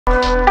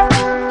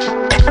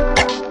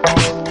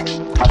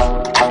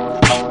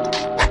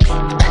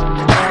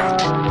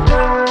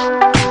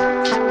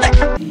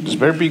This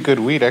better be good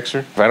weed, Xer.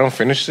 If I don't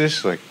finish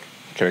this, like,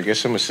 can I get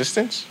some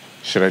assistance?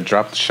 Should I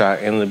drop the shot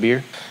and the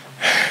beer?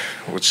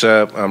 What's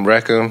up? I'm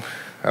Rekm.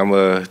 I'm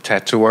a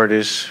tattoo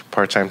artist,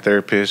 part-time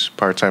therapist,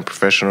 part-time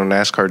professional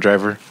NASCAR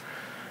driver.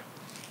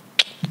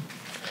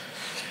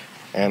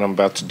 And I'm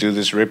about to do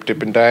this rip,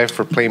 dip, and dive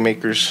for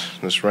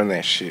Playmkrs. Let's run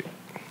that shit.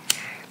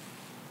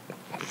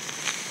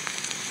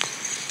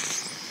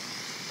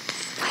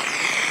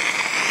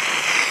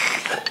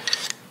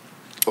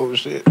 Oh,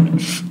 shit. I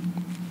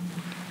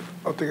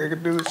don't think I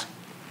can do this.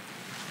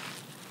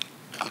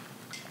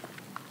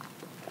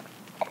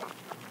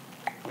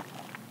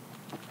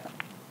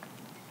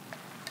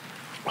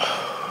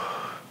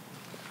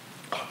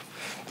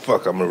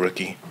 Fuck, I'm a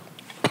rookie.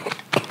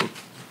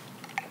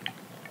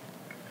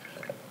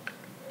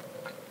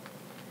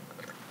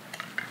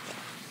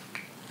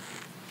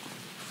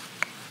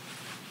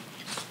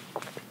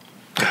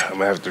 I'm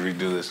gonna have to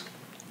redo this.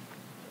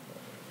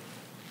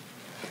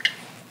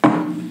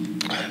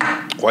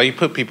 Why you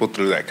put people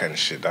through that kind of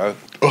shit, dog?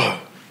 Ugh.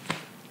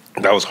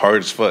 That was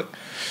hard as fuck.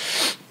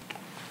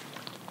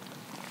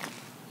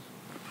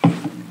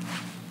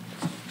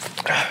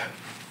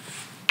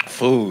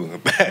 Food.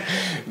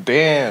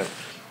 Damn.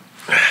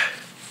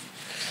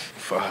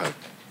 Fuck.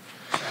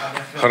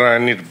 Hold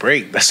on, I need a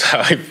break. That's how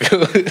I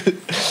feel.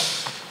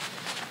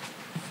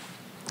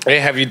 Hey,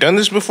 have you done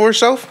this before,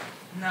 Self?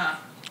 Nah.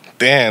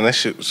 Damn, that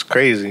shit was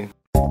crazy.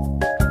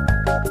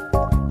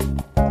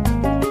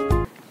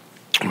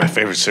 My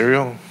favorite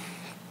cereal?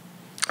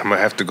 I'm gonna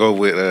have to go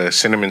with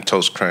Cinnamon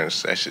Toast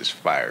Crunch. That shit's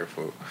fire,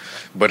 fool.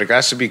 But it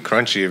got to be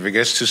crunchy. If it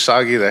gets too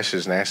soggy, that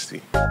shit's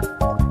nasty.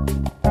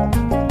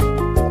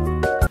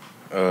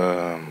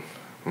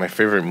 My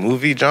favorite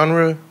movie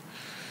genre?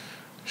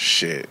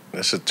 Shit,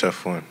 that's a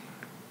tough one.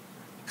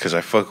 Cause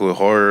I fuck with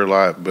horror a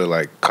lot, but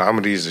like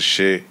comedy's the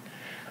shit.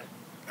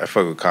 I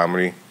fuck with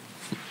comedy.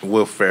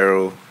 Will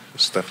Ferrell,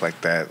 stuff like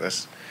that.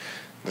 That's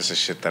the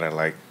shit that I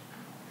like.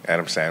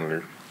 Adam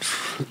Sandler.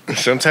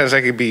 Sometimes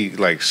I could be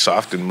like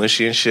soft and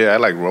mushy and shit. I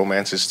like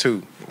romances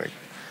too. Like,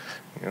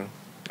 you know,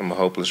 I'm a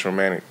hopeless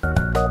romantic.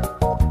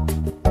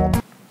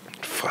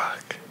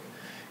 Fuck.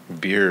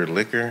 Beer or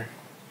liquor?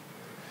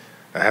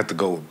 I have to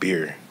go with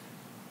beer.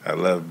 I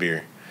love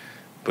beer.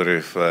 But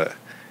if I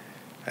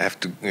have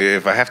to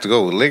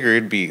go with liquor,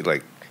 it'd be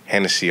like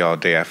Hennessy all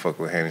day. I fuck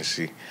with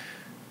Hennessy.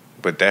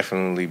 But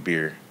definitely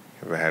beer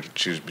if I had to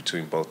choose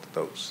between both of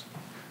those.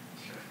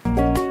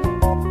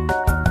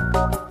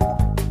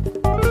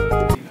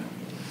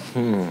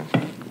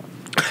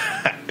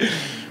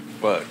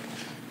 Fuck.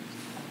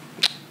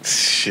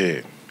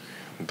 Shit.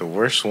 The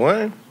worst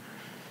one?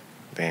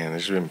 Damn,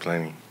 there's been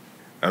plenty.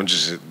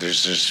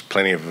 There's just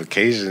plenty of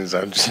occasions.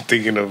 I'm just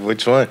thinking of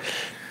which one.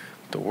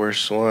 The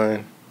worst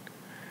one.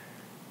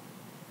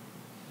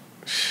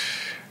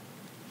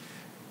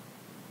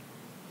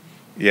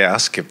 Yeah, I'll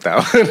skip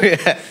that one.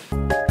 Yeah.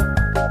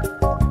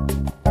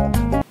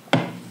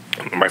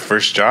 My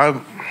first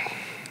job,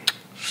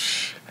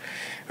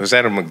 it was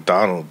at a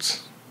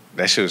McDonald's.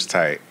 That shit was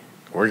tight.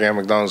 Working at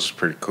McDonald's was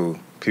pretty cool.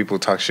 People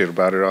talk shit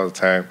about it all the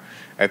time.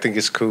 I think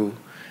it's cool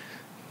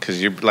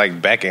because you're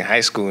like back in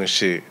high school and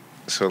shit.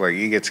 So like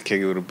you get to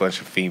kick it with a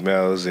bunch of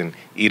females and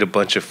eat a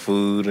bunch of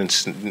food and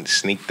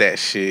sneak that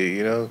shit,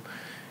 you know?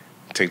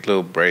 Take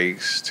little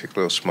breaks, take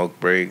little smoke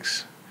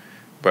breaks.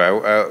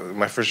 But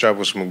my first job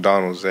was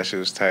McDonald's. That shit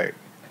was tight.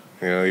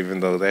 You know,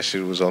 even though that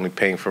shit was only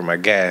paying for my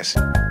gas.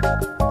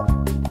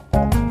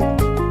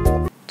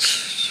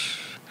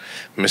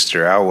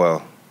 Mr.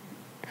 Alwell,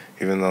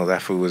 even though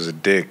that fool was a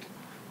dick,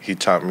 he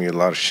taught me a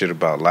lot of shit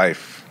about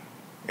life.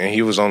 And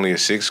he was only a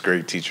 6th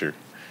grade teacher.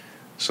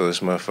 So this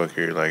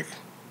motherfucker, like,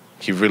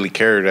 he really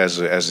cared as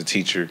a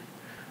teacher.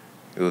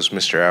 It was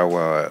Mr.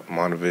 Alwell at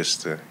Monte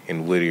Vista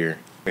in Whittier.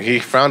 He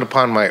frowned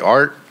upon my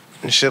art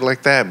and shit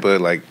like that,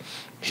 but, like,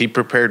 he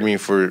prepared me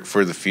for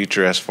the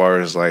future as far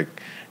as, like,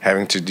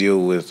 having to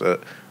deal with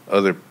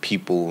other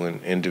people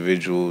and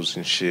individuals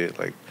and shit.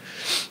 Like,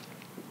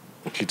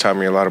 he taught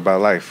me a lot about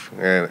life.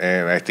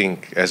 And I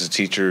think as a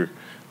teacher,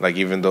 like,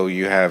 even though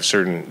you have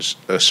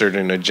a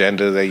certain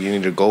agenda that you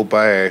need to go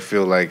by, I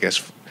feel like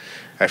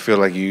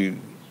you,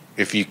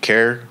 if you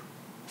care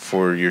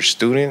for your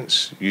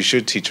students, you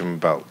should teach them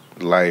about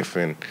life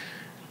and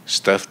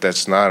stuff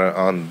that's not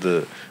on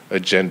the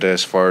agenda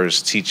as far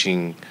as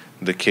teaching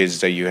the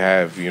kids that you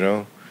have, you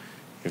know?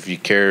 If you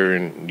care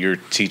and you're a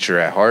teacher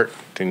at heart,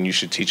 then you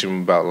should teach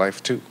them about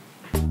life too.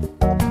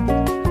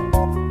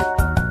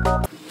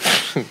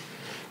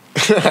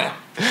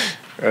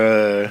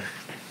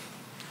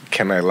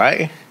 Can I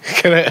lie?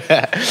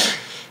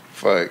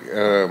 Fuck.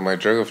 My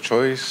drug of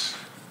choice?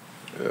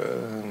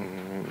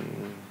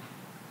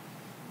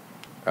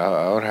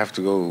 I would have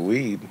to go with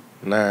weed.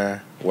 Nah,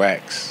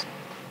 wax.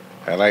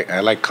 I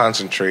like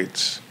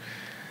concentrates.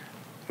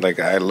 Like,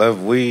 I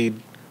love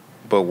weed,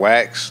 but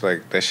wax,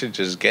 like, that shit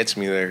just gets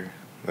me there.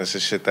 That's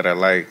the shit that I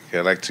like. I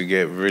like to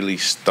get really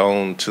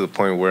stoned to the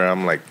point where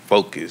I'm, like,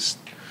 focused.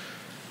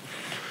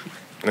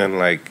 And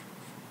like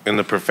in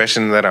the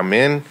profession that I'm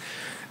in,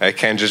 I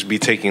can't just be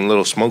taking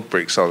little smoke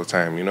breaks all the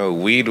time. You know,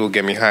 weed will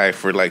get me high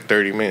for like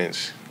 30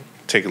 minutes.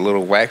 Take a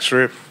little wax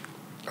rip,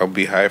 I'll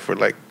be high for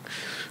like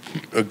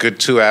a good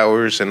 2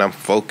 hours, and I'm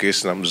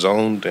focused and I'm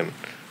zoned, and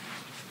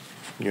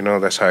you know,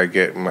 that's how I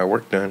get my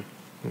work done.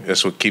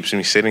 That's what keeps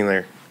me sitting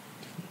there.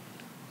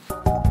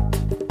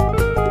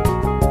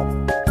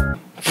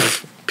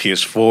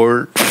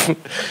 PS4,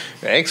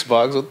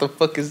 Xbox, what the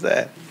fuck is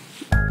that?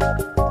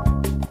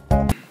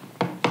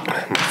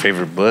 My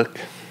favorite book?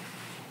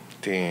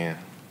 Damn.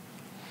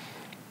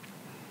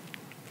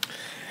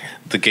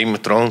 The Game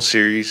of Thrones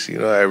series, you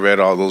know, I read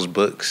all those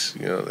books.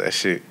 You know, that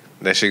shit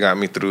got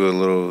me through a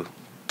little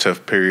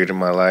tough period in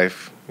my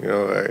life. You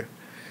know,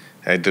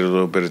 I did a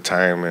little bit of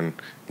time, and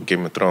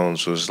Game of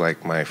Thrones was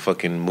like my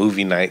fucking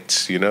movie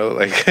nights, you know?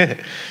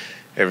 Like,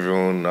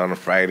 everyone on a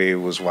Friday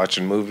was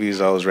watching movies.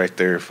 I was right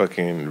there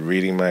fucking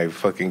reading my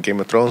fucking Game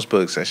of Thrones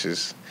books. That's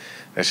just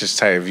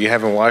tight. If you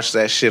haven't watched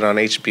that shit on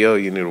HBO,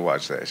 you need to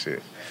watch that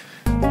shit.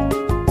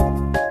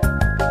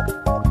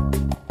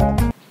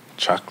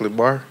 Chocolate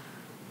bar?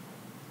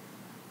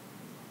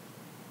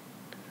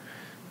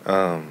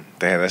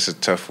 Damn, that's a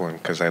tough one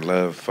because I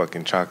love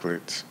fucking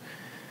chocolates.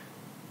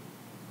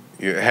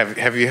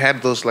 Have you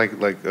had those like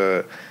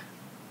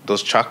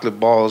those chocolate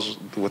balls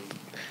with,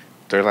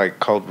 they're like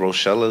called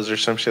Rochellas or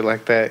some shit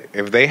like that?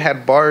 If they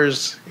had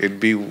bars,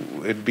 it'd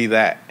be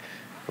that.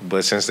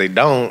 But since they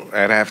don't,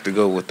 I'd have to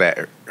go with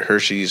that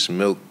Hershey's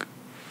milk,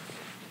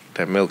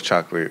 that milk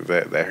chocolate,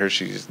 that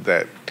Hershey's,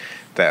 that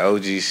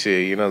OG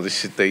shit. You know, the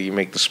shit that you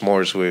make the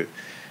s'mores with.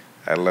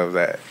 I love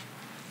that.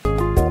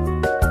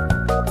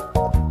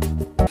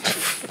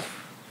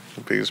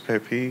 Biggest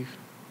pet peeve?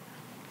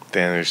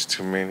 Damn, there's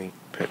too many.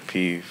 Pet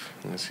peeve.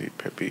 Let's see.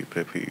 Pet peeve.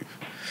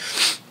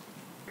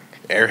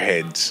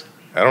 Airheads.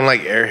 I don't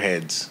like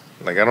airheads.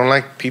 Like, I don't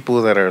like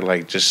people that are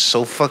like just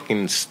so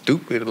fucking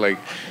stupid. Like,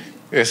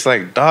 it's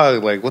like,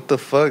 dog, like, what the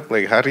fuck?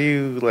 Like, how can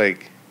you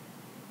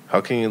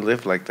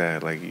live like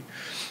that? Like,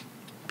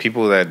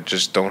 people that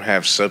just don't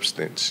have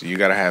substance. You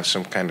gotta have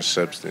some kind of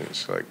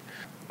substance.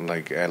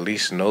 Like at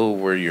least know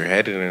where you're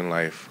headed in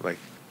life. Like,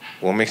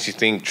 what makes you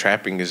think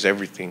trapping is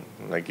everything?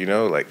 Like, you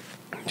know, like,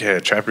 yeah,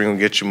 trapping will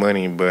get you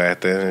money, but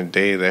at the end of the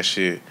day, that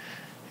shit,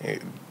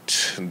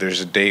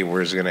 there's a day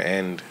where it's gonna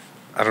end.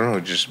 I don't know,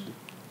 just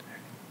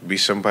be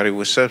somebody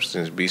with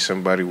substance, be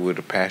somebody with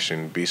a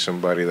passion, be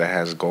somebody that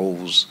has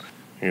goals,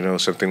 you know,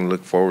 something to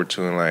look forward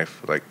to in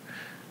life. Like,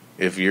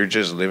 if you're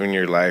just living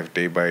your life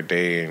day by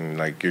day and,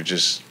 like, you're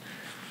just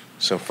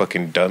some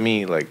fucking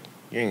dummy, like,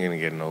 you ain't gonna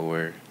get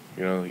nowhere,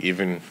 you know?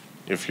 Even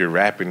if you're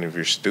rapping, if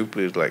you're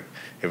stupid, like,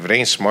 if it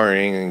ain't smart, it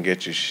ain't gonna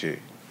get you shit.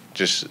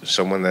 Just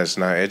someone that's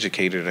not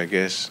educated, I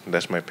guess.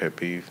 That's my pet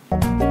peeve.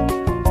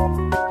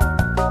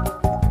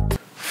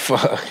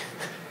 Fuck.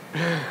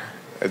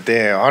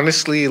 Damn,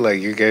 honestly,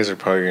 like, you guys are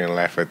probably gonna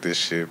laugh at this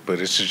shit, but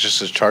it's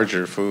just a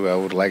Charger, fool. I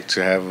would like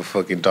to have a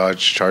fucking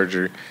Dodge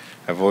Charger.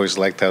 I've always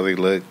liked how they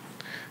look.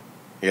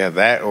 Yeah,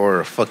 that or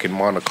a fucking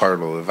Monte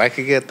Carlo. If I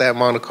could get that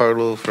Monte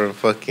Carlo from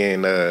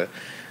fucking,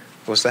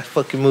 what's that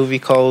fucking movie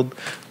called?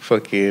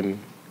 Fucking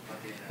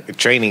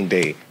Training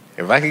Day.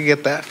 If I could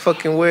get that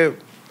fucking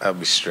whip, I'd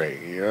be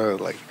straight, you know?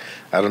 Like,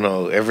 I don't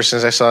know. Ever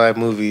since I saw that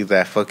movie,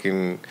 that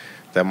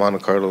Monte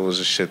Carlo was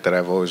a shit that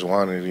I've always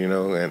wanted, you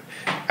know? And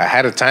I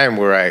had a time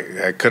where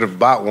I could have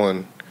bought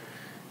one,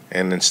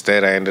 and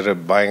instead I ended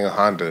up buying a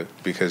Honda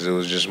because it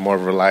was just more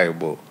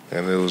reliable,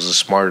 and it was a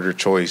smarter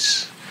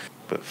choice.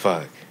 But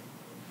fuck,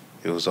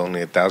 it was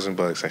only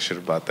 $1,000. I should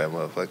have bought that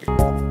motherfucker.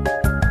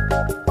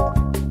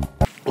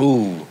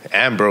 Ooh,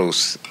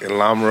 Ambrose in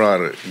La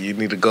Mirada. You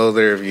need to go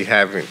there if you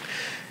haven't.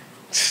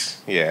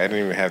 Yeah, I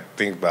didn't even have to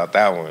think about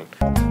that one.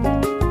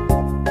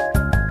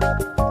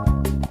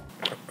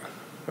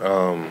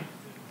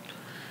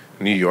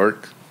 New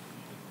York.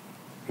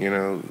 You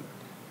know,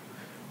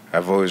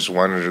 I've always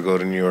wanted to go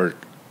to New York.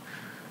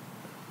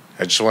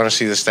 I just want to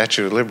see the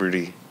Statue of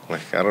Liberty.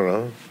 Like, I don't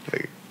know.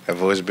 Like,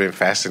 I've always been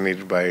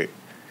fascinated by it.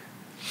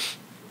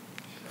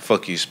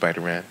 Fuck you,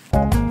 Spider-Man.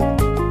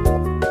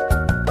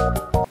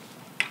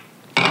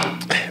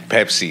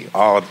 Pepsi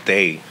all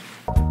day.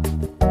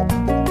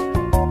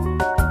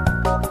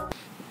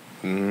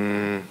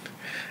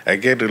 I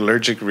get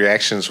allergic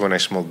reactions when I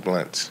smoke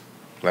blunts.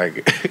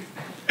 Like,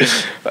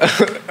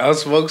 I'll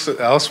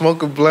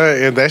smoke a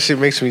blunt, and that shit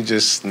makes me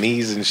just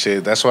sneeze and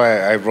shit. That's why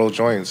I roll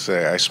joints.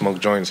 I smoke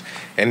joints.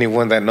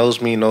 Anyone that knows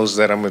me knows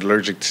that I'm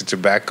allergic to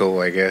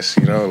tobacco, I guess.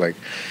 You know, like,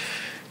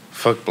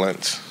 fuck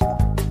blunts.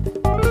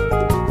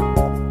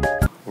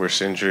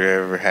 Worst injury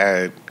I ever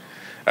had.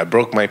 I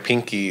broke my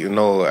pinky.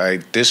 No, I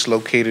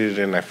dislocated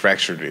it and I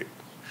fractured it.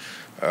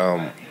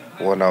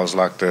 When I was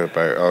locked up,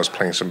 I was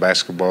playing some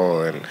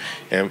basketball,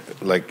 and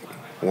like,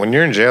 when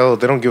you're in jail,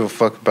 they don't give a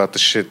fuck about the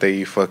shit that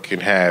you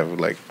fucking have,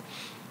 like,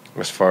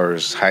 as far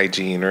as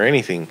hygiene or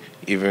anything,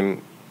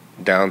 even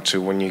down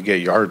to when you get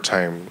yard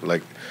time.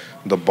 Like,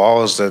 the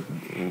balls that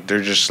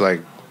they're just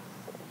like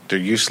they're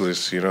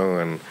useless, you know.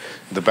 And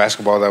the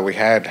basketball that we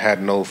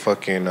had no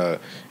fucking.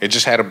 It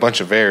just had a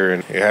bunch of air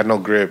and it had no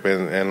grip,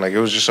 and like it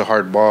was just a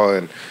hard ball.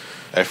 And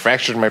I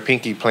fractured my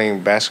pinky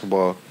playing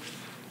basketball,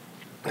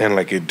 and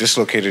like it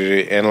dislocated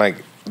it, and like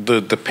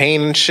the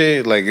pain and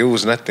shit, like it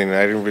was nothing.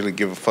 I didn't really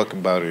give a fuck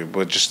about it,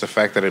 but just the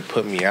fact that it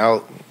put me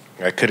out,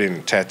 I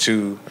couldn't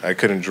tattoo, I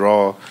couldn't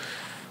draw,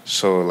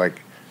 so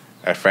like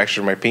I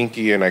fractured my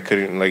pinky, and I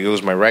couldn't, like it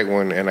was my right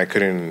one, and I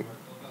couldn't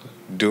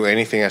do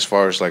anything as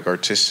far as like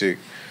artistic.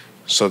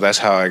 So that's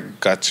how I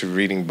got to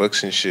reading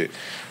books and shit.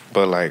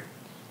 But like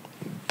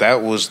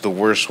that was the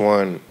worst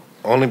one,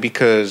 only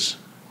because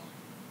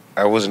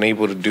I wasn't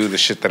able to do the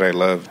shit that I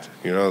loved,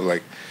 you know,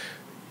 like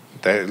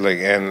that, like,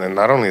 and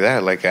not only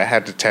that, like I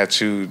had to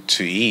tattoo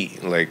to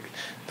eat, like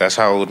that's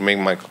how I would make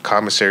my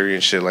commissary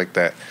and shit like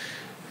that.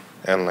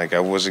 And like I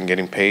wasn't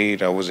getting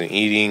paid, I wasn't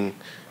eating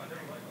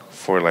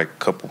for like a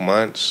couple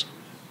months,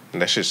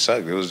 and that shit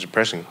sucked. It was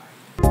depressing.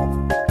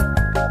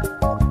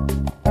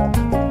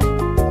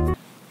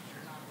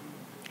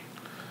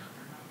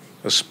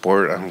 A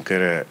sport I'm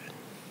good at,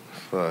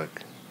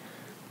 fuck,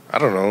 I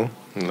don't know.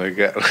 Like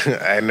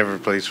I never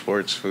played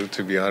sports, food,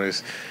 to be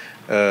honest.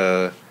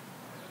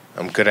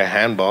 I'm good at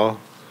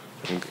handball.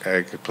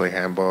 I could play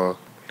handball.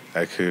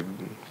 I could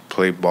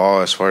play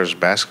ball. As far as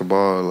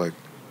basketball, like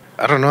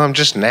I don't know. I'm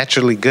just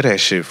naturally good at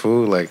shit,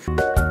 fool. Like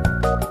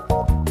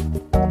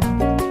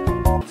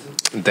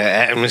the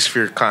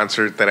Atmosphere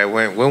concert that I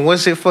went. When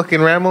was it?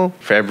 Fucking Ramo?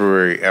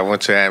 February. I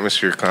went to an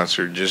Atmosphere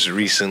concert just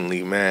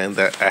recently, man.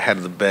 That I had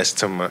the best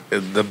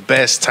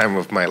time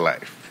of my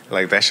life.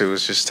 Like that shit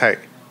was just tight.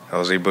 I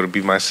was able to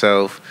be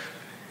myself,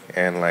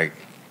 and like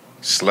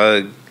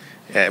Slug,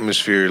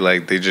 Atmosphere,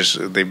 like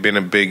they've been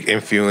a big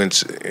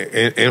influence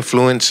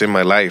in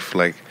my life.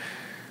 Like,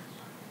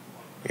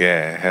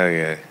 yeah, hell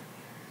yeah.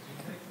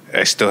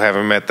 I still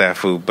haven't met that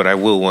fool, but I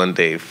will one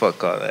day.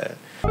 Fuck all that.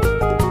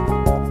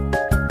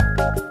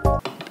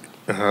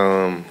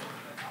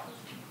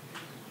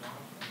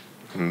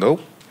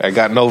 Nope. I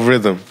got no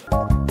rhythm.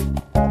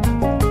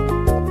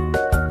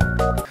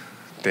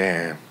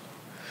 Damn.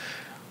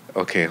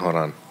 Okay, hold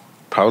on.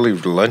 Probably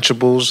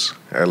Lunchables.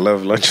 I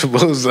love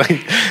Lunchables.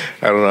 Like,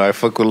 I don't know. I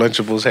fuck with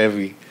Lunchables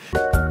heavy.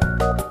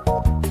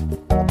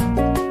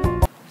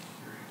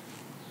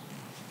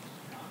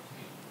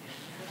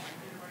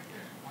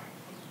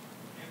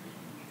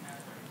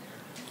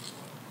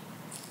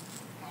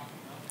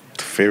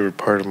 Favorite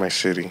part of my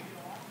city.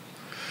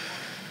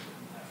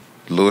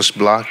 Lewis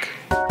Block.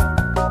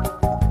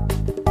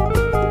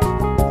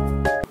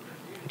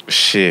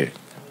 Shit.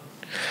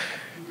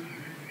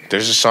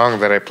 There's a song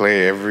that I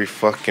play every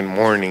fucking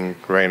morning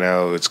right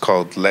now. It's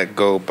called Let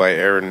Go by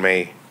Aaron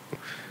May.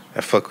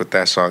 I fuck with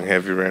that song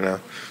heavy right now.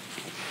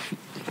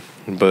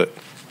 But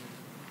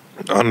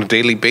on a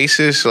daily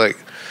basis, like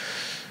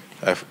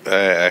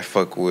I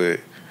fuck with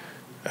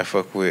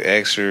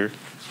Xer.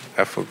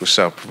 I fuck with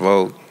South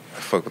Provoke. I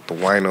fuck with the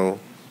Wino.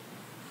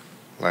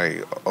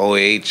 Like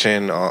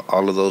OHN,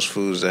 all of those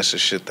foods, that's the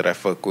shit that I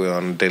fuck with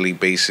on a daily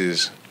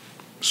basis.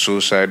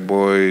 Suicide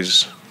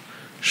Boys,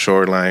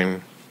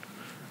 Shoreline.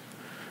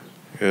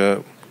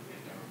 Yep.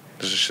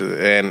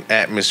 And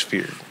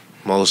Atmosphere,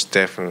 most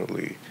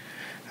definitely.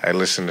 I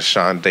listen to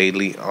Sean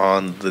Daly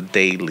on the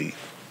daily.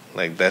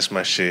 Like, that's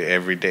my shit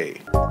every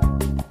day.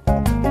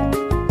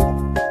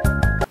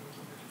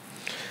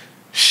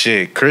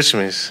 Shit,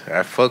 Christmas.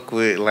 I fuck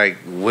with, like,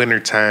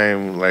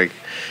 wintertime. Like,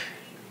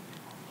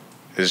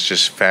 it's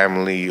just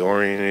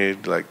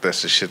family-oriented. Like,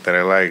 that's the shit that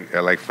I like. I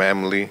like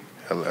family.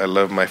 I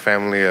love my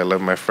family. I love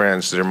my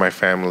friends. They're my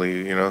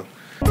family, you know?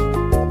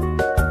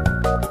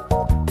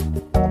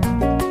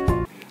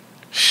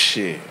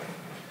 Shit.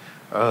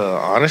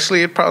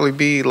 Honestly, it'd probably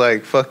be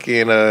like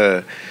fucking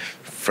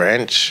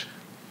French.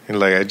 And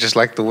like I just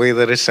like the way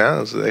that it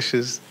sounds. That's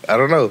just, I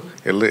don't know.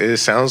 It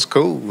sounds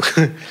cool.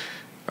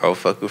 I'll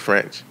fuck with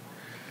French.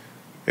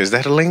 Is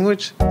that a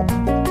language?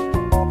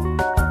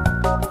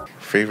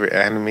 Favorite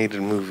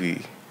animated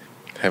movie?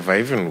 Have I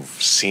even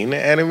seen an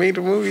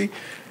animated movie?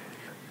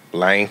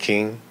 Lion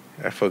King.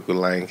 I fuck with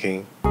Lion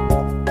King.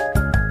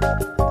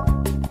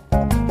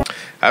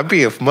 I'd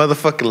be a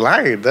motherfucking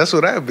lion. That's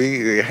what I'd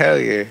be. Hell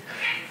yeah.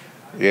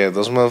 Yeah,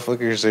 those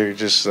motherfuckers, they're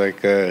just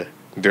like, they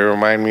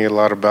remind me a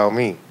lot about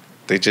me.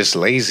 They just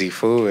lazy,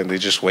 fool, and they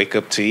just wake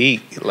up to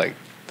eat. Like,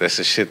 that's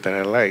the shit that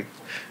I like.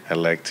 I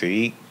like to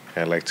eat.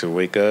 I like to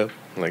wake up.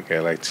 Like, I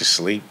like to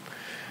sleep.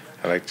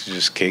 I like to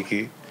just kick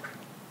it.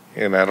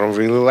 And I don't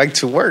really like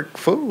to work,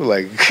 fool.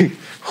 Like,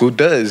 who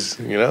does,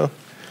 you know?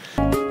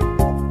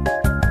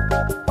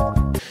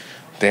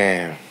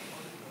 Damn.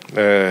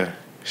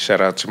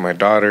 Shout out to my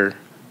daughter.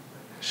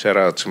 Shout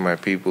out to my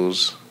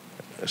peoples.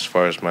 As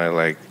far as my,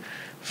 like,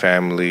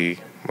 family,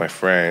 my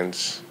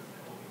friends.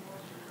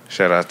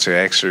 Shout out to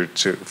Xer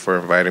for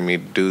inviting me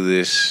to do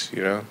this,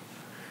 you know?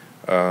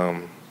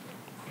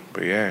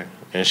 But yeah.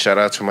 And shout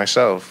out to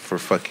myself for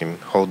fucking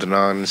holding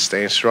on and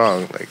staying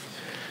strong. Like,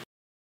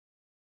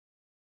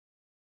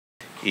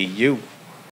 EU.